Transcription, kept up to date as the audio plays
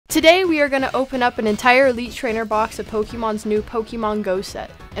Today we are going to open up an entire Elite Trainer box of Pokemon's new Pokemon Go set,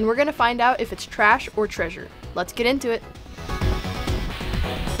 and we're going to find out if it's trash or treasure. Let's get into it.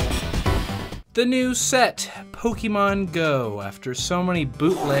 The new set, Pokemon Go. After so many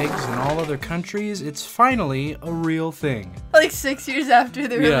bootlegs in all other countries, it's finally a real thing. Like 6 years after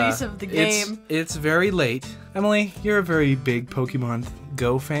the release of the game. It's very late. Emily, you're a very big Pokemon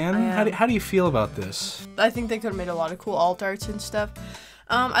Go fan. How do you feel about this? I think they could have made a lot of cool alt arts and stuff.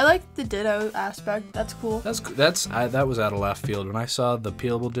 I like the Ditto aspect. That's cool. That was out of left field. When I saw the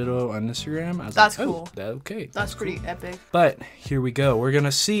peelable Ditto on Instagram, I was like, cool. Oh, okay. That's pretty epic. But here we go. We're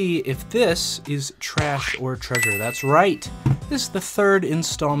gonna see if this is trash or treasure. That's right. This is the third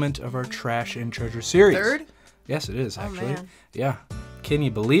installment of our Trash and Treasure series. Third? Yes, it is actually. Oh, man. Yeah. Can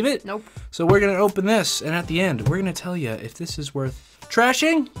you believe it? Nope. So we're gonna open this, and at the end, we're gonna tell you if this is worth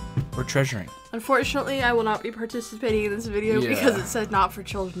trashing or treasuring. Unfortunately, I will not be participating in this video because it said not for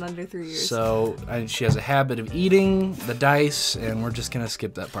children under 3 years. So she has a habit of eating the dice, and we're just gonna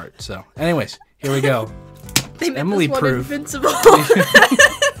skip that part. So, anyways, here we go. They made Emily this one proof. invincible.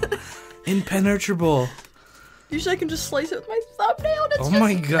 Impenetrable. Usually I can just slice it with my thumbnail. And it's Oh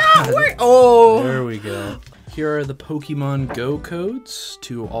my just god. not working. Oh. There we go. Here are the Pokemon Go codes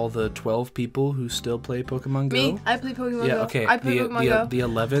to all the 12 people who still play Pokemon Go. Me? I play Pokemon Go. Yeah, okay. I play Pokemon Go. The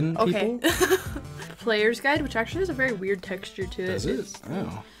 11 people. Player's guide, which actually has a very weird texture to it. Does it?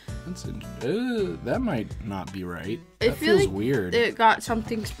 Oh. That might not be right. It That feels like weird. It got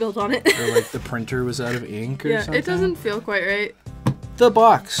something spilled on it. Or like the printer was out of ink or something. It doesn't feel quite right. The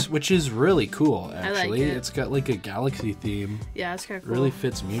box, which is really cool, actually. I like it. It's got like a galaxy theme. Yeah, it's kind of cool. Really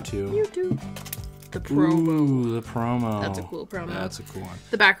fits Mewtwo. Mewtwo. The promo. Ooh, the promo. That's a cool promo. That's a cool one.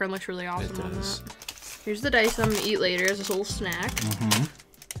 The background looks really awesome. It does. On that. Here's the dice I'm gonna eat later as a little snack. Mm-hmm.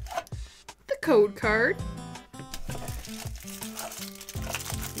 The code card.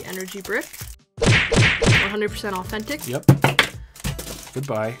 The energy brick. 100% authentic. Yep.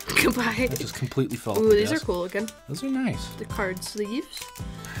 Goodbye. Goodbye. That just completely fell off Ooh, the these desk. are cool looking. Those are nice. The card sleeves.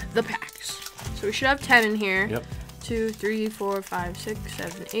 The packs. So we should have 10 in here. Yep. 2, 3, 4, 5, 6,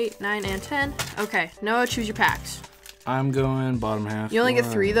 7, 8, 9, and 10. Okay, Noah, choose your packs. I'm going bottom half. You only get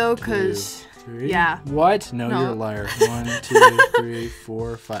 3 though, 1, because 2, 3. yeah. What? No, you're a liar. 1, 2, 3,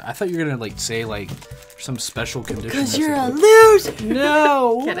 4, 5. I thought you were gonna like say like some special condition. Because you're a loser.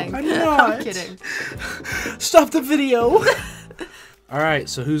 No. Kidding. I'm not. I'm kidding. Stop the video. All right,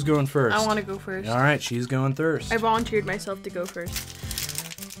 so who's going first? I want to go first. All right, she's going first. I volunteered myself to go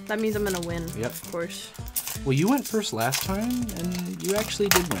first. That means I'm gonna win. Yep. Of course. Well, you went first last time, and you actually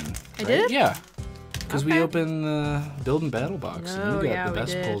did win. I did? Yeah. Because we Okay. opened the Build and Battle box, and Oh, you got yeah, the we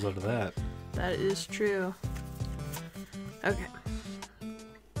best did. pulls out of that. That is true. Okay.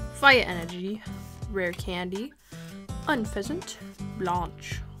 Fire Energy, Rare Candy, Unpheasant,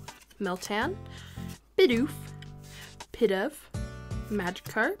 Blanche, Meltan, Bidoof, Pidove,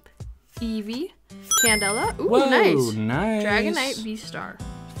 Magikarp, Eevee, Candela. Ooh, Whoa, nice. nice. Dragonite V-Star.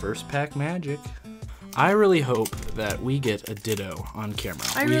 First pack magic. I really hope that we get a Ditto on camera.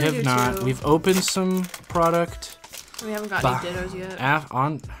 I we really have do not. too. We've opened some product. We haven't got any Dittos yet. I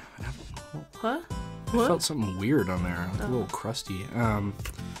Huh? felt something weird on there, like a little crusty.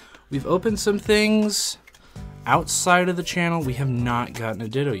 We've opened some things outside of the channel. We have not gotten a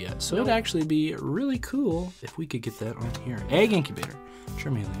Ditto yet, so Nope. it'd actually be really cool if we could get that on here. Egg Incubator,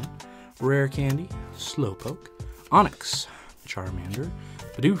 Charmeleon, Rare Candy, Slowpoke, Onyx, Charmander,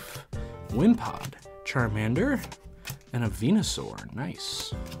 Bidoof, Wimpod, Charmander, and a Venusaur.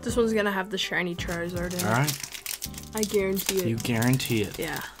 Nice. This one's gonna have the shiny Charizard in it. All right, I guarantee it. you guarantee it.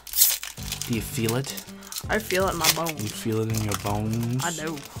 Yeah. Do you feel it? I feel it in my You bones. feel it in your bones? I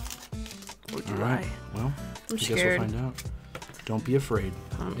know. Or do All right. I? Well, I'm I guess scared. we'll find out. Don't be afraid.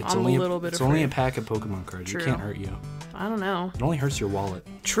 I'm It's a only little bit It's only a afraid. pack of Pokemon cards. True. It can't hurt you. I don't know. It only hurts your wallet.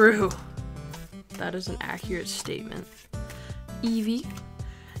 True. That is an accurate statement. Eevee,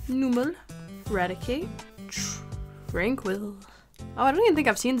 Numel, Raticate, Tranquil. Oh, I don't even think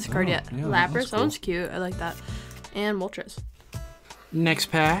I've seen this card Oh, yet. yeah, that Lapras, one's that one's cute. I like that. And Moltres. Next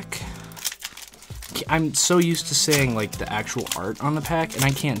pack. I'm so used to saying like the actual art on the pack, and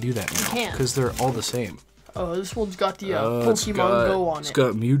I can't do that now can't. because they're all the same. Oh, this one's got the It's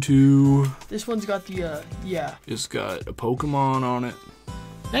got Mewtwo. This one's got the, yeah. It's got a Pokemon on it.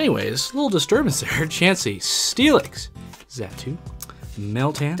 Anyways, a little disturbance there. Chansey, Steelix, Xatu,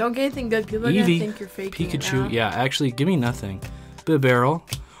 Meltan, Don't get anything good. People are gonna Eevee, think you're faking Pikachu. it now. Yeah, actually, give me nothing. Bibarel,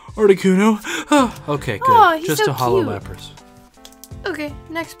 Articuno. Oh, okay, good. Aw, he's Just so a Hollow cute. Lapras. Okay,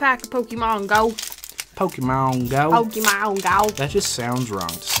 next pack of Pokemon Go. Pokemon Go. Pokemon Go. That just sounds wrong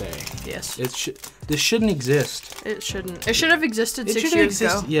to say. Yes. This shouldn't exist. It shouldn't. It should have existed 6 years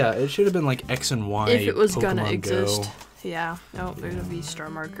ago. Yeah, it should have been like X and Y. If it was Pokemon gonna Go. exist. Yeah. Oh, there's a V-Star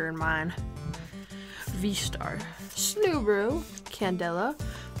marker in mine. V-Star. Snubro. Candela.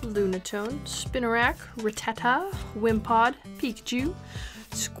 Lunatone. Spinarak. Rattata. Wimpod. Pikachu.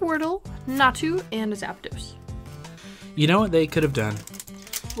 Squirtle. Natu. And Zapdos. You know what they could have done?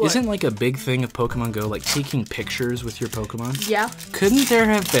 What? Isn't like a big thing of Pokemon Go like taking pictures with your Pokemon? Yeah. Couldn't there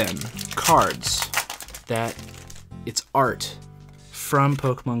have been cards that it's art from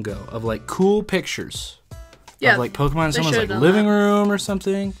Pokemon Go of like cool pictures? Yeah. Of like Pokemon in someone's like done living that. room or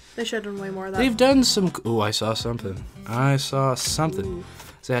something? They should have done way more of that. They've done some. Ooh, I saw something. Ooh.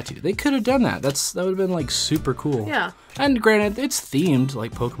 Zatu. They could have done that. That would have been like super cool. Yeah. And granted, it's themed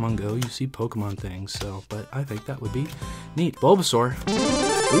like Pokemon Go. You see Pokemon things, so. But I think that would be neat. Bulbasaur.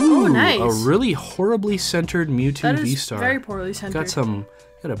 Ooh, nice. A really horribly centered Mewtwo That is V-Star. very poorly centered.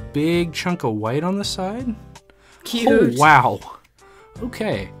 Got a big chunk of white on the side. Cute. Oh wow.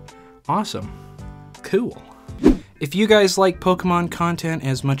 Okay. Awesome. Cool. If you guys like Pokemon content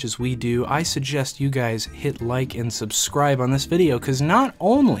as much as we do, I suggest you guys hit like and subscribe on this video, because not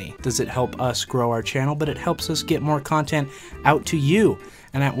only does it help us grow our channel, but it helps us get more content out to you.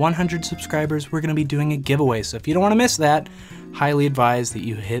 And at 100 subscribers, we're going to be doing a giveaway. So if you don't want to miss that, highly advise that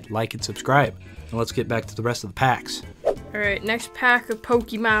you hit like and subscribe. And let's get back to the rest of the packs. Alright, next pack of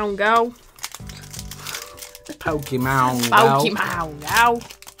Pokemon Go. Pokemon Go. Pokemon Go.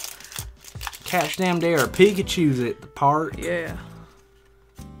 Catch them there Pikachus at the park. Yeah.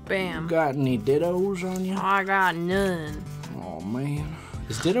 Bam. Got any Dittos on you? I got none. Oh man.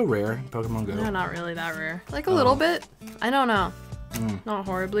 Is Ditto rare in Pokemon Go? No, not really that rare. Like a little bit. I don't know. Not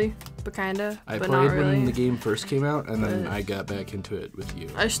horribly, but kinda. I but played not really. when the game first came out, and then But- I got back into it with you.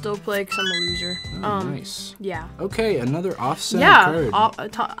 I still play because I'm a loser. Oh, nice. Yeah. Okay, another off-center Yeah.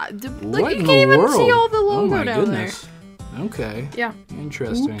 card. Like What you in can't the even world? see all the Oh logo my down goodness. Okay. there. Yeah.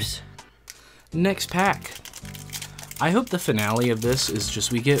 Interesting. Oops. Next pack. I hope the finale of this is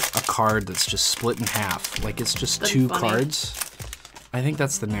just we get a card that's just split in half. Like it's just That'd two be funny. cards. I think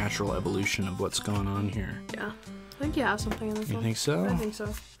that's the natural evolution of what's going on here. Yeah. I think you have something in this You one. think so? I think so.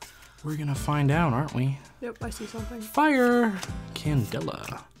 We're gonna find out, aren't we? Yep, I see something. Fire,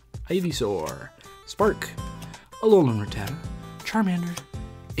 Candela, Ivysaur, Spark, Alolan Rattata, Charmander,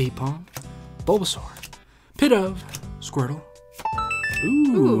 Aipom, Bulbasaur, Pidove, Squirtle.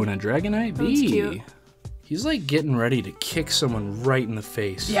 Ooh, and a Dragonite That's V. cute. He's like getting ready to kick someone right in the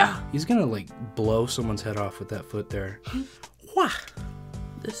face. Yeah. He's gonna like blow someone's head off with that foot there. Wah!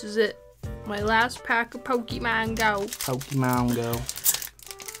 This is it. My last pack of Pokemon Go. Pokemon Go.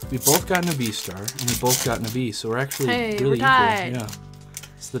 We both got an V-Star, and we both got an V, so we're actually Hey, really we're equal. tied. Yeah.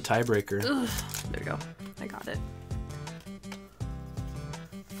 It's the tiebreaker. Ugh. There we go. I got it.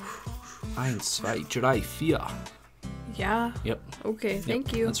 Eins, zwei, drei, vier. Yeah. Yep. Okay, thank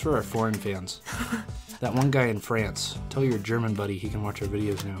Yep. you. That's for our foreign fans. That one guy in France. Tell your German buddy he can watch our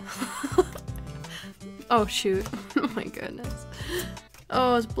videos now. Oh, shoot. Oh, my goodness.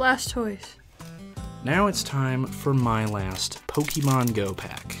 Oh, it's Blastoise. Now it's time for my last Pokemon Go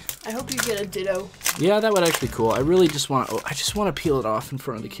pack. I hope you get a Ditto. Yeah, that would actually be cool. I really just want to peel it off in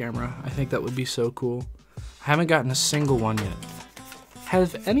front of the camera. I think that would be so cool. I haven't gotten a single one yet.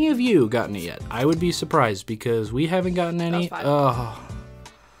 Have any of you gotten it yet? I would be surprised because we haven't gotten any. That's fine. Oh.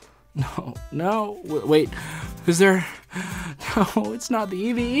 No. Wait. Is there? No, it's not the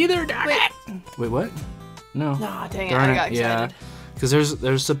Eevee either. Darn it. Wait, what? No. Nah, dang it. Darn I got excited. Yeah. Because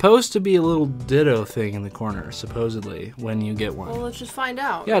there's supposed to be a little Ditto thing in the corner, supposedly, when you get one. Well, let's just find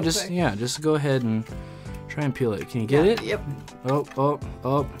out. Yeah, real just quick. go ahead and try and peel it. Can you get it? Yep.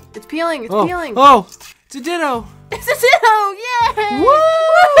 Oh. It's peeling. It's Oh. peeling. Oh, it's a Ditto. It's a Ditto. Yay!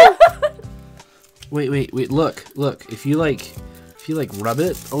 Woo! Wait. Look. If you rub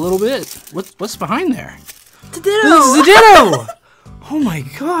it a little bit, what's behind there? It's a Ditto. This is a Ditto. Oh my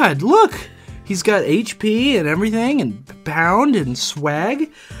God! Look, he's got HP and everything, and pound and swag.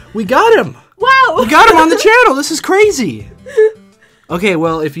 We got him. Wow. We got him on the channel. This is crazy. Okay,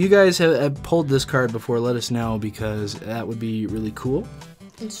 well, if you guys have pulled this card before, let us know, because that would be really cool.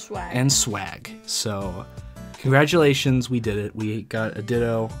 And swag. So, congratulations, we did it. We got a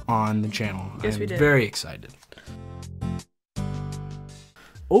Ditto on the channel. Yes, I'm we did. very excited.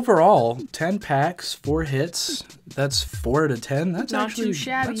 Overall, 10 packs, 4 hits. That's 4 out of 10. That's Not actually too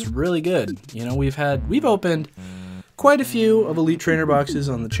shabby. That's really good. You know, we've opened quite a few of Elite Trainer boxes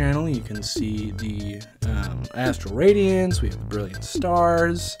on the channel. You can see the Astral Radiance, we have the Brilliant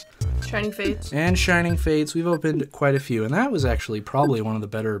Stars, Shining Fates. and Shining Fates. We've opened quite a few, and that was actually probably one of the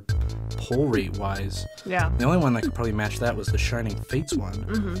better pull rate wise. Yeah. The only one that could probably match that was the Shining Fates one.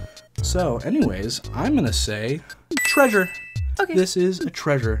 Mm-hmm. So, anyways, I'm gonna say treasure. Okay. This is a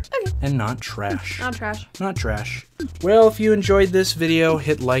treasure. Okay. And not trash. Not trash. Not trash. Well, if you enjoyed this video,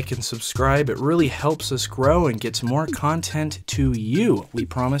 hit like and subscribe. It really helps us grow and gets more content to you. We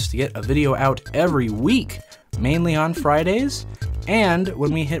promise to get a video out every week, mainly on Fridays. And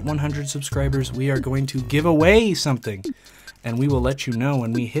when we hit 100 subscribers, we are going to give away something. And we will let you know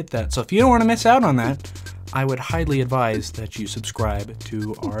when we hit that. So if you don't want to miss out on that, I would highly advise that you subscribe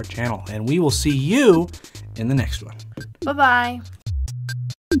to our channel. And we will see you in the next one. Bye-bye.